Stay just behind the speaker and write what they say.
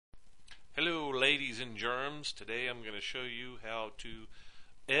ladies and germs. Today I'm going to show you how to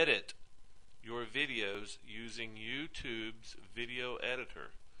edit your videos using YouTube's video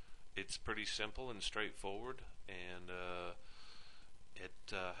editor. It's pretty simple and straightforward, and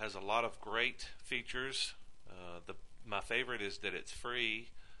it has a lot of great features. My favorite is that it's free.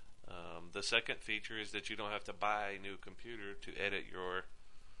 The second feature is that you don't have to buy a new computer to edit your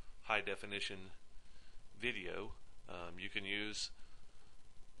high definition video. You can use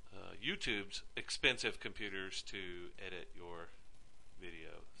YouTube's expensive computers to edit your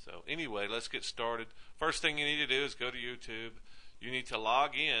video. So anyway, let's get started. First thing you need to do is go to YouTube. You need to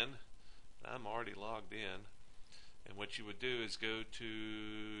log in. I'm already logged in. And what you would do is go to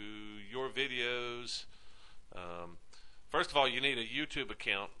your videos. First of all, you need a YouTube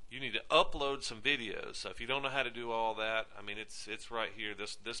account. You need to upload some videos. So if you don't know how to do all that, I mean, it's right here.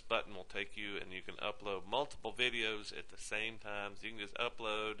 This button will take you, and you can upload multiple videos at the same time. So you can just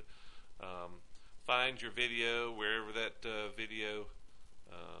upload, find your video wherever that video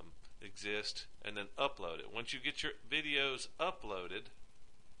exists, and then upload it. Once you get your videos uploaded,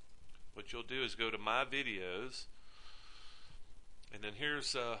 what you'll do is go to My Videos, and then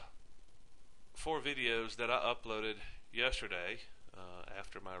here's 4 videos that I uploaded yesterday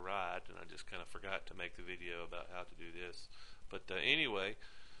after my ride, and I just kind of forgot to make the video about how to do this. But anyway,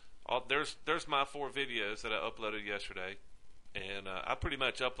 there's my 4 videos that I uploaded yesterday, and I pretty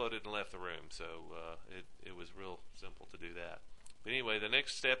much uploaded and left the room, so it was real simple to do that. But anyway, the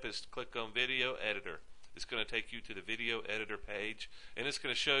next step is to click on Video Editor. It's going to take you to the Video Editor page, and it's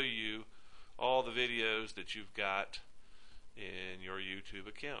going to show you all the videos that you've got in your YouTube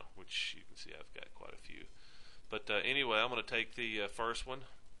account, which you can see I've got quite a few. But anyway, I'm going to take the first one.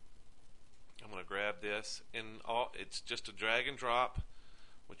 I'm going to grab this, and it's just a drag and drop.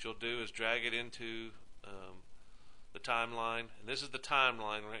 What you'll do is drag it into the timeline, and this is the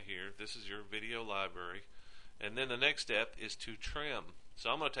timeline right here. This is your video library. And then the next step is to trim.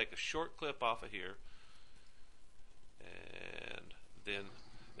 So I'm going to take a short clip off of here, and then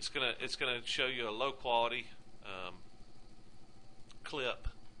it's going to show you a low quality clip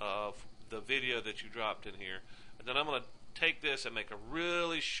of the video that you dropped in here. And then I'm going to take this and make a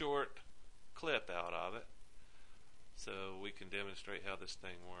really short clip out of it so we can demonstrate how this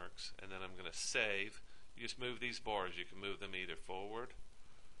thing works. And then I'm going to save. You just move these bars. You can move them either forward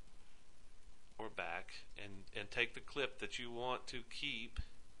or back, and take the clip that you want to keep.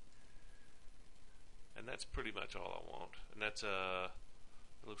 And that's pretty much all I want. And that's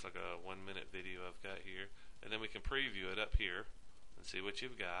it looks like a 1-minute video I've got here. And then we can preview it up here and see what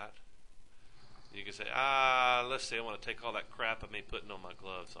you've got. You can say, let's see, I want to take all that crap of me putting on my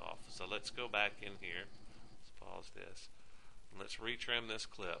gloves off. So let's go back in here. Let's pause this. And let's retrim this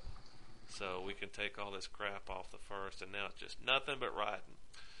clip so we can take all this crap off the first, and now it's just nothing but riding.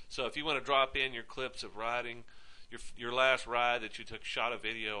 So if you want to drop in your clips of riding, your last ride that you shot a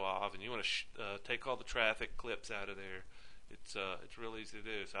video of, and you want to take all the traffic clips out of there, it's real easy to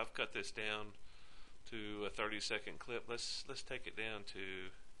do. So I've cut this down to a 30-second clip. Let's take it down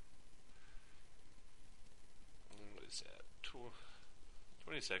to, what is that,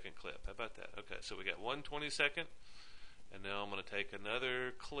 20-second clip. How about that? Okay, so we got one 20-second, and now I'm going to take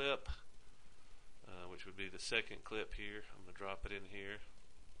another clip, which would be the second clip here. I'm going to drop it in here,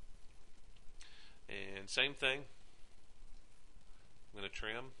 and same thing. I'm going to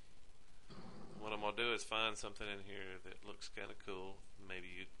trim. What I'm going to do is find something in here that looks kind of cool. Maybe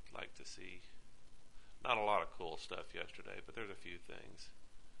you'd like to see. Not a lot of cool stuff yesterday, but there's a few things.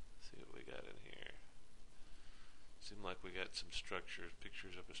 Let's see what we got in here. Seemed like we got some structures,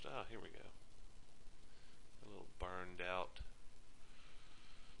 pictures of a stuff. Here we go. A little burned out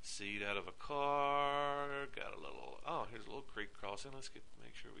seat out of a car. Got a little, here's a little creek crossing. Let's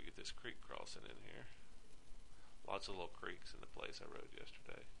make sure we get this creek crossing in here. Lots of little creeks in the place I rode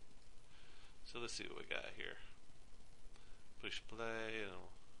yesterday. So let's see what we got here. Push play, and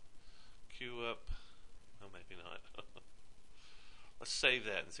it'll queue up. Oh, maybe not. Let's save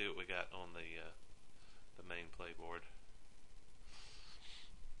that and see what we got on the main playboard.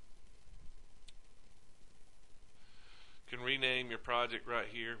 You can rename your project right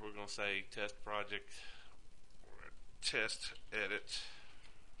here. We're going to say test project, test edit.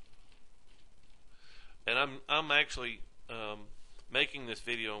 And I'm actually making this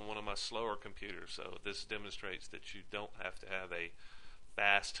video on one of my slower computers, so this demonstrates that you don't have to have a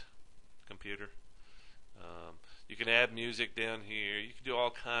fast computer. You can add music down here. You can do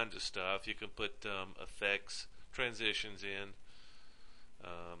all kinds of stuff. You can put effects, transitions in.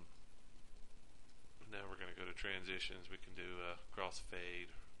 Now we're going to go to transitions. We can do a crossfade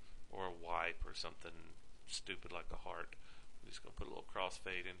or a wipe or something stupid like a heart. I'm just going to put a little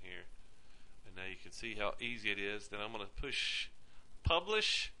crossfade in here. And now you can see how easy it is. Then I'm going to push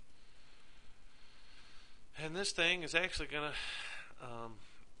publish, and this thing is actually going to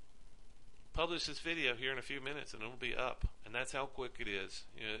publish this video here in a few minutes, and it'll be up. And that's how quick it is.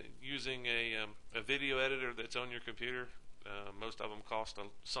 You know, using a video editor that's on your computer, most of them cost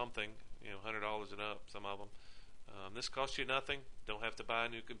something, $100 and up, some of them. This costs you nothing. Don't have to buy a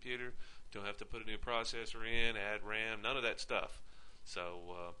new computer. Don't have to put a new processor in, add RAM, none of that stuff.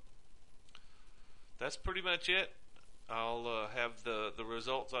 So that's pretty much it. I'll have the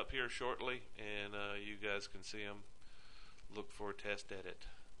results up here shortly, and you guys can see them. Look for test edit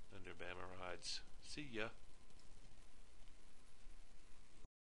under Bama Rides. See ya.